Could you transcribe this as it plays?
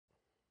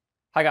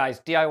Hi guys,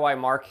 DIY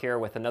Mark here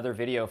with another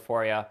video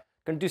for you.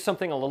 Going to do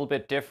something a little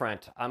bit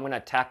different. I'm going to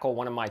tackle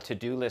one of my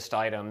to-do list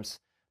items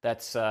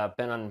that's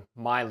been on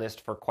my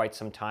list for quite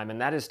some time,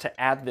 and that is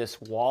to add this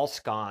wall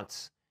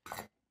sconce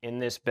in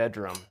this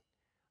bedroom.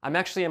 I'm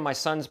actually in my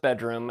son's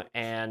bedroom,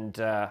 and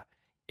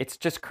it's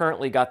just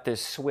currently got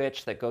this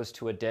switch that goes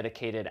to a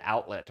dedicated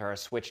outlet or a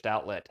switched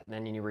outlet, and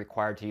then you're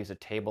required to use a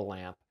table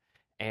lamp.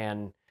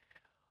 And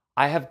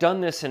I have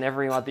done this in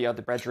every one of the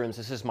other bedrooms.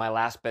 This is my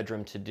last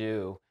bedroom to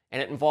do.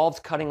 And it involves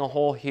cutting a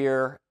hole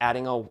here,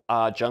 adding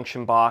a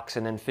junction box,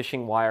 and then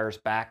fishing wires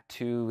back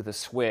to the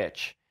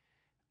switch.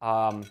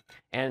 And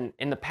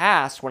in the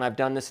past, when I've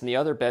done this in the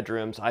other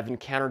bedrooms, I've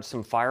encountered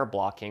some fire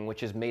blocking, which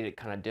has made it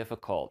kind of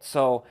difficult.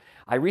 So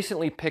I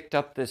recently picked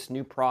up this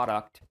new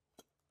product.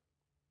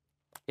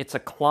 It's a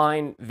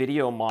Klein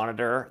video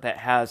monitor that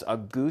has a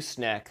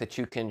gooseneck that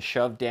you can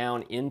shove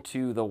down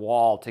into the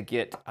wall to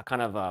get a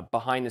kind of a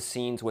behind the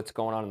scenes what's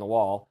going on in the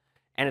wall.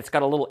 And it's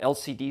got a little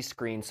LCD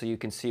screen so you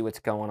can see what's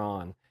going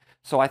on.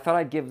 So I thought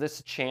I'd give this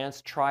a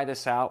chance, try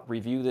this out,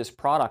 review this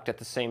product at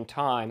the same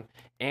time,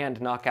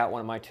 and knock out one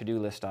of my to-do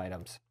list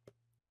items.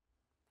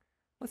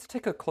 Let's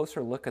take a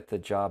closer look at the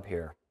job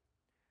here.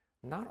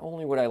 Not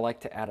only would I like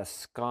to add a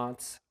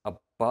sconce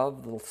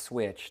above the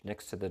switch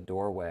next to the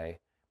doorway,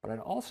 but I'd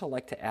also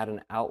like to add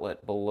an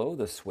outlet below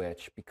the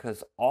switch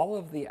because all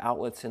of the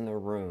outlets in the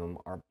room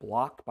are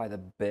blocked by the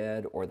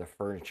bed or the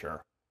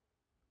furniture.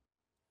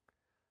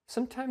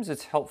 Sometimes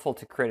it's helpful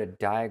to create a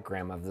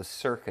diagram of the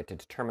circuit to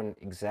determine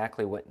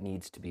exactly what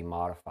needs to be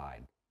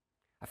modified.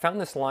 I found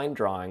this line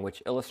drawing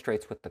which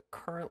illustrates what the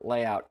current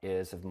layout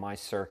is of my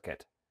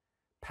circuit.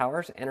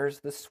 Power enters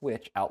the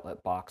switch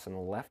outlet box on the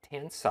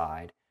left-hand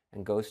side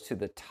and goes to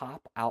the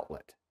top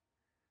outlet.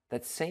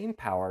 That same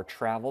power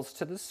travels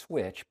to the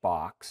switch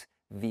box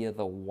via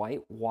the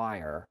white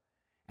wire,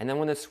 and then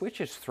when the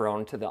switch is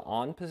thrown to the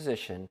on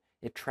position,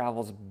 it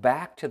travels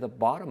back to the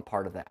bottom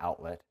part of the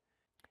outlet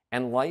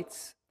and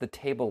lights the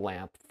table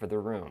lamp for the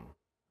room.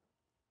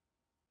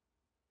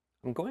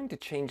 I'm going to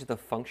change the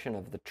function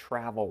of the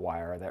travel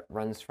wire that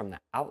runs from the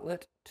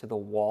outlet to the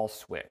wall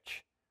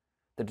switch.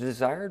 The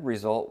desired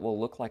result will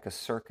look like a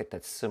circuit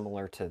that's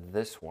similar to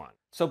this one.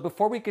 So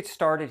before we get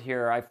started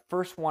here, I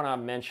first want to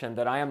mention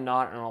that I am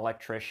not an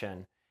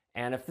electrician.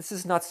 And if this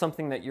is not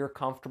something that you're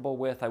comfortable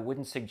with, I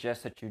wouldn't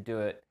suggest that you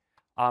do it.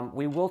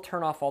 We will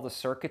turn off all the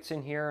circuits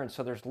in here, and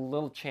so there's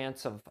little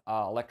chance of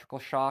electrical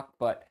shock,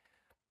 but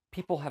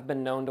people have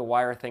been known to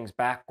wire things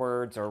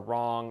backwards or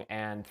wrong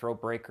and throw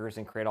breakers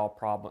and create all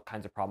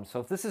kinds of problems. So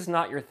if this is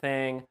not your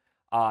thing,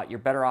 you're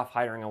better off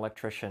hiring an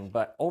electrician.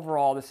 But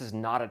overall, this is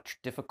not a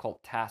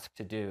difficult task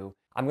to do.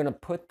 I'm going to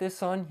put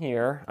this on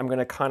here. I'm going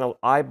to kind of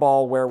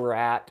eyeball where we're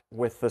at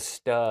with the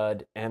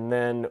stud, and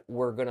then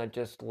we're going to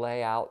just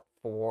lay out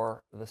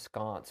for the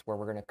sconce where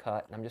we're going to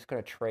cut. And I'm just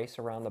going to trace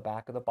around the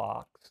back of the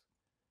box.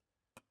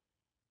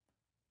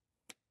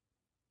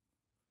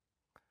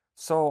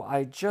 So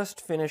I just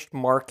finished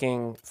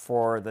marking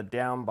for the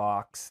down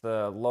box,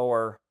 the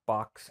lower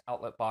box,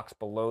 outlet box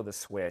below the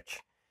switch,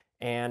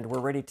 and we're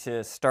ready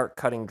to start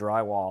cutting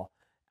drywall.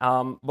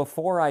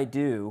 Before I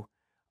do,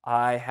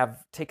 I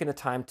have taken the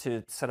time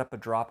to set up a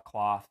drop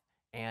cloth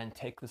and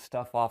take the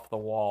stuff off the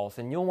walls,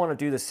 and you'll want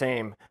to do the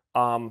same.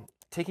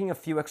 Taking a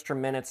few extra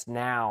minutes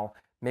now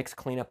makes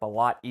cleanup a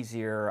lot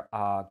easier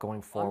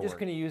going forward. I'm just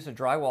going to use a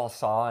drywall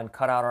saw and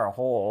cut out our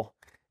hole.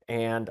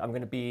 And I'm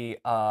going to be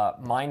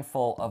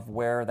mindful of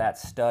where that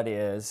stud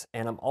is.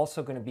 And I'm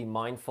also going to be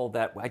mindful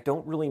that I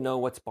don't really know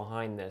what's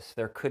behind this.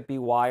 There could be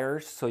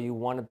wires, so you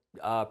want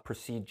to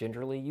proceed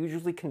gingerly. You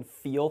usually can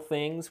feel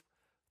things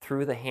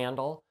through the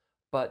handle,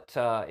 but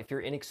if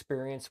you're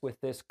inexperienced with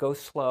this, go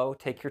slow,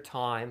 take your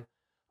time.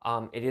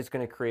 It is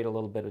going to create a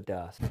little bit of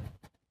dust.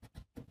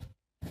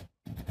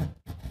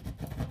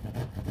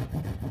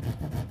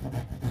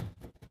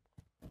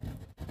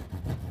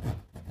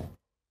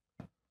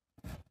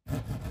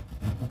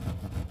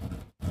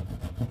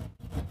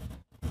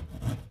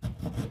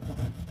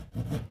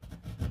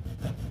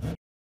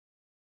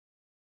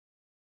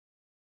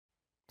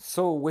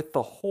 So with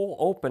the hole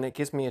open, it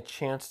gives me a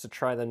chance to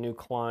try the new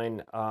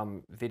Klein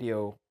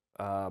video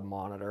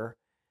monitor.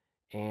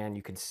 And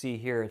you can see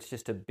here, it's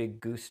just a big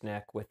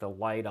gooseneck with a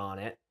light on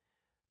it.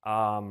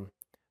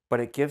 But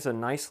it gives a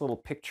nice little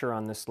picture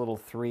on this little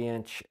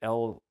 3-inch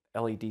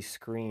LED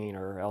screen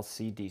or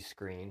LCD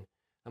screen.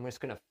 I'm just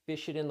going to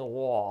fish it in the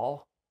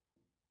wall.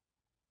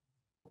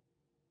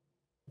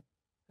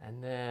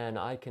 And then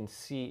I can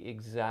see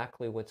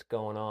exactly what's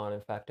going on.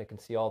 In fact, I can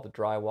see all the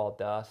drywall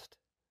dust.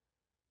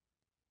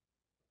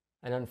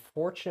 And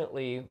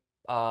unfortunately,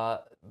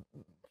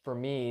 for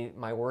me,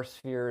 my worst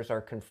fears are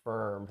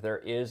confirmed. There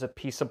is a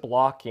piece of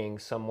blocking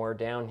somewhere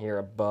down here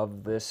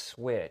above this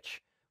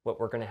switch, what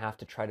we're going to have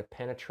to try to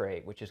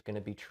penetrate, which is going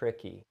to be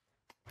tricky.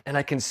 And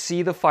I can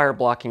see the fire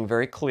blocking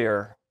very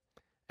clear.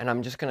 And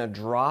I'm just going to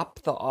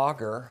drop the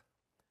auger,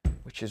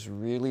 which is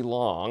really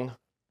long,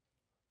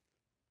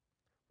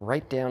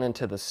 right down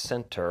into the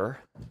center.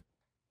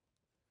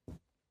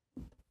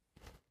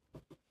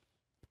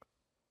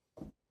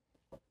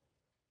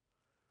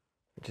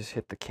 Just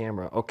hit the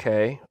camera.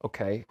 Okay,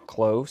 okay,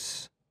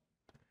 close.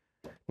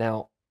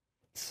 Now,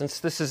 since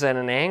this is at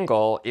an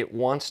angle, it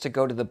wants to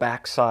go to the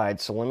back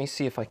side. So let me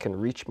see if I can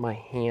reach my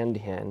hand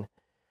in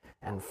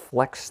and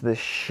flex this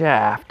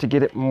shaft to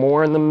get it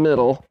more in the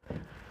middle.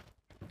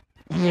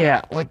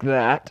 Yeah, like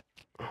that.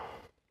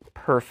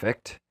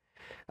 Perfect.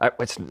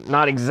 It's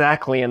not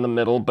exactly in the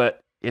middle, but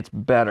it's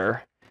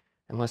better.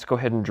 And let's go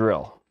ahead and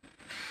drill.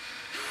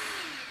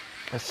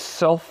 It's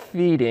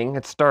self-feeding.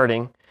 It's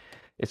starting.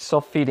 It's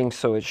self-feeding,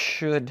 so it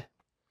should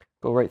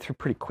go right through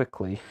pretty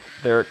quickly.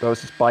 There it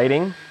goes. It's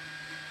biting.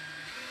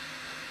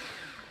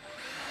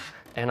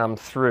 And I'm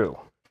through.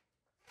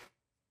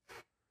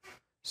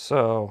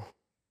 So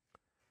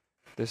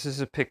this is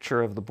a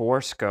picture of the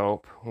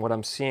borescope, what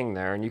I'm seeing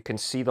there, and you can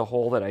see the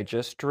hole that I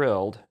just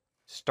drilled,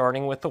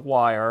 starting with the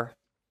wire.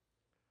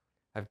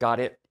 I've got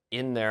it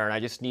in there, and I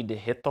just need to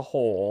hit the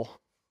hole.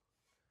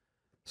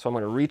 So I'm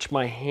going to reach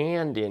my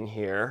hand in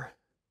here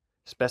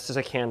as best as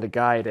I can to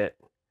guide it.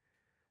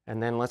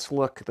 And then let's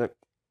look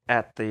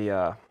at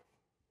the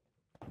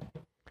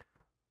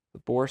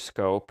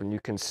borescope, and you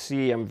can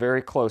see I'm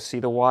very close. See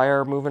the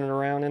wire moving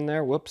around in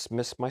there? Whoops,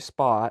 missed my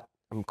spot.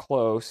 I'm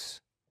close.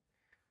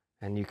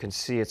 And you can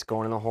see it's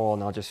going in the hole,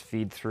 and I'll just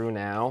feed through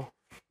now.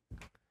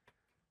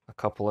 A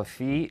couple of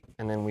feet,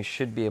 and then we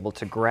should be able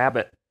to grab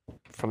it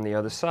from the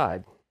other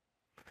side.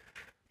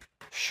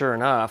 Sure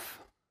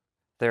enough,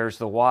 there's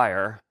the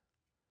wire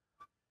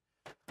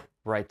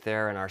right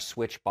there in our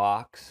switch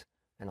box,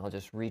 and I'll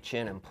just reach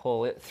in and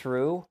pull it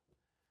through,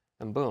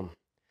 and boom.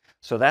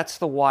 So that's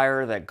the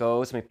wire that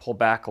goes. Let me pull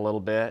back a little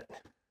bit.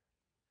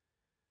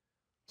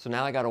 So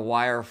now I got a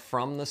wire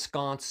from the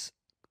sconce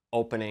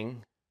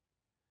opening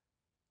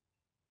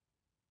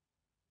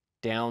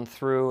down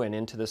through and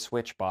into the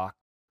switch box.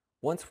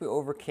 Once we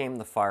overcame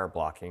the fire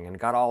blocking and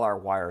got all our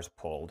wires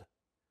pulled,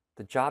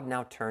 the job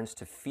now turns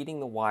to feeding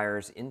the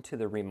wires into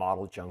the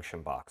remodeled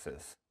junction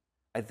boxes.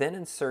 I then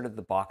inserted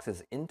the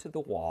boxes into the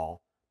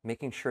wall,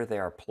 making sure they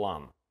are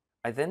plumb.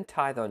 I then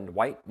tie the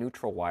white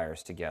neutral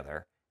wires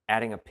together,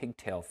 adding a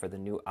pigtail for the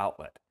new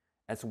outlet,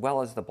 as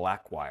well as the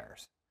black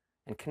wires,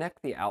 and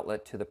connect the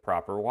outlet to the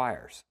proper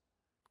wires.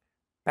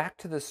 Back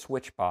to the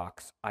switch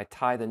box, I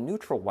tie the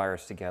neutral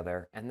wires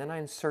together, and then I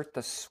insert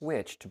the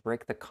switch to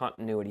break the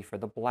continuity for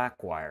the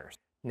black wires.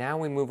 Now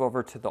we move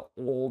over to the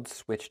old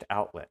switched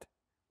outlet.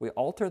 We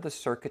alter the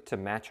circuit to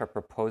match our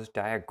proposed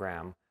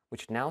diagram,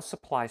 which now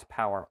supplies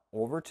power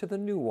over to the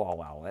new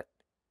wall outlet.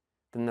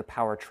 Then the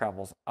power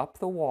travels up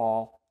the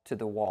wall to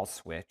the wall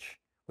switch,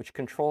 which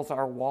controls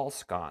our wall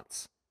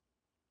sconce.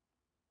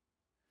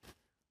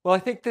 Well, I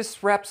think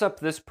this wraps up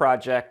this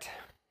project.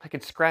 I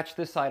could scratch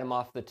this item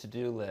off the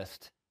to-do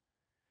list.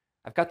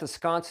 I've got the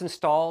sconce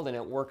installed and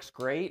it works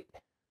great.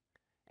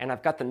 And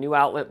I've got the new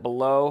outlet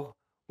below,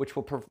 which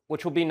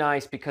will be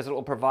nice because it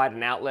will provide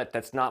an outlet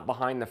that's not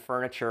behind the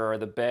furniture or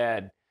the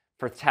bed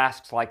for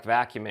tasks like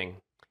vacuuming.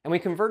 And we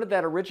converted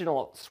that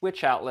original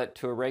switch outlet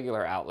to a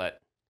regular outlet.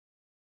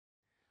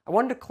 I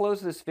wanted to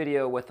close this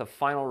video with a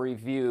final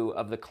review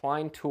of the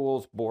Klein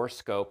Tools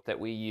Borescope that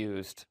we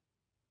used.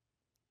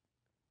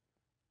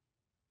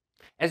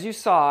 As you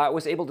saw, I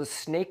was able to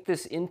snake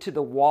this into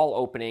the wall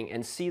opening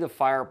and see the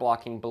fire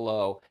blocking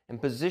below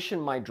and position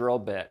my drill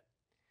bit.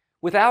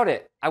 Without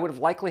it, I would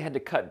have likely had to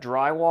cut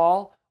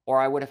drywall,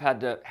 or I would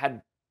have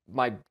had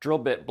my drill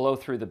bit blow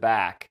through the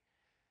back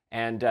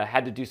and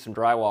had to do some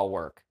drywall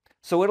work.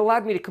 So it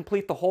allowed me to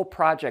complete the whole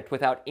project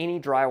without any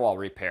drywall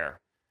repair.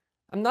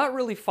 I'm not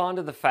really fond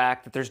of the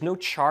fact that there's no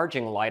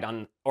charging light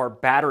on or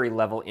battery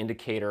level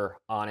indicator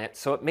on it,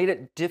 so it made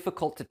it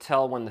difficult to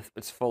tell when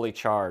it's fully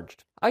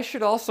charged. I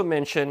should also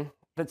mention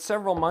that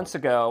several months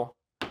ago,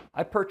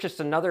 I purchased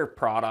another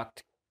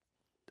product,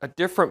 a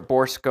different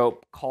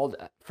borescope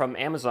from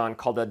Amazon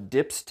called a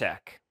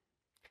dipstick.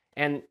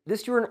 And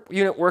this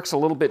unit works a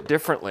little bit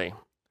differently.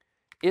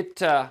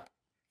 It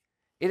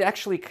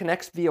actually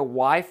connects via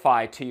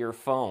Wi-Fi to your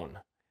phone.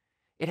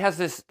 It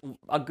has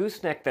a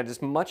gooseneck that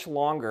is much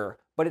longer,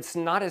 but it's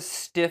not as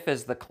stiff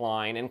as the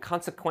Klein, and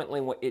consequently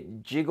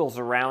it jiggles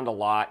around a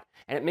lot,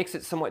 and it makes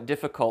it somewhat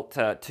difficult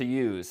to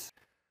use.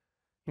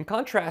 In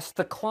contrast,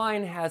 the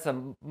Klein has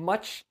a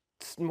much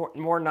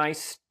more nice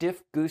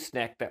stiff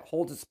gooseneck that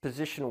holds its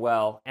position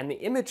well, and the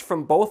image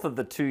from both of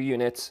the two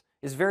units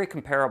is very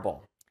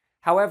comparable.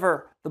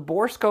 However, the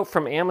borescope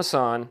from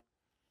Amazon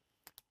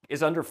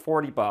is under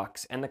 40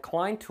 bucks, and the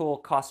Klein tool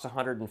costs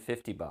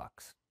 150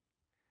 bucks.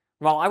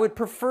 While I would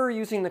prefer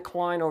using the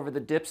Klein over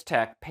the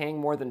dipstick, paying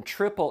more than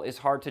triple is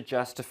hard to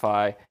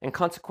justify, and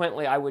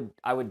consequently I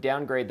would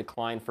downgrade the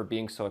Klein for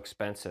being so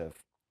expensive.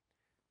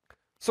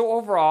 So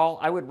overall,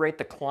 I would rate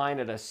the Klein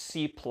at a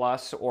C+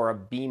 or a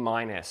B-,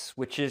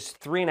 which is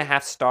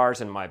 3.5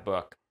 stars in my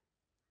book.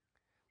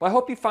 Well, I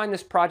hope you find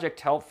this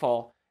project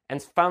helpful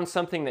and found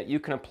something that you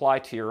can apply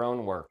to your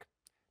own work.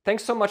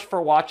 Thanks so much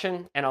for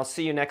watching, and I'll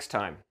see you next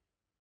time.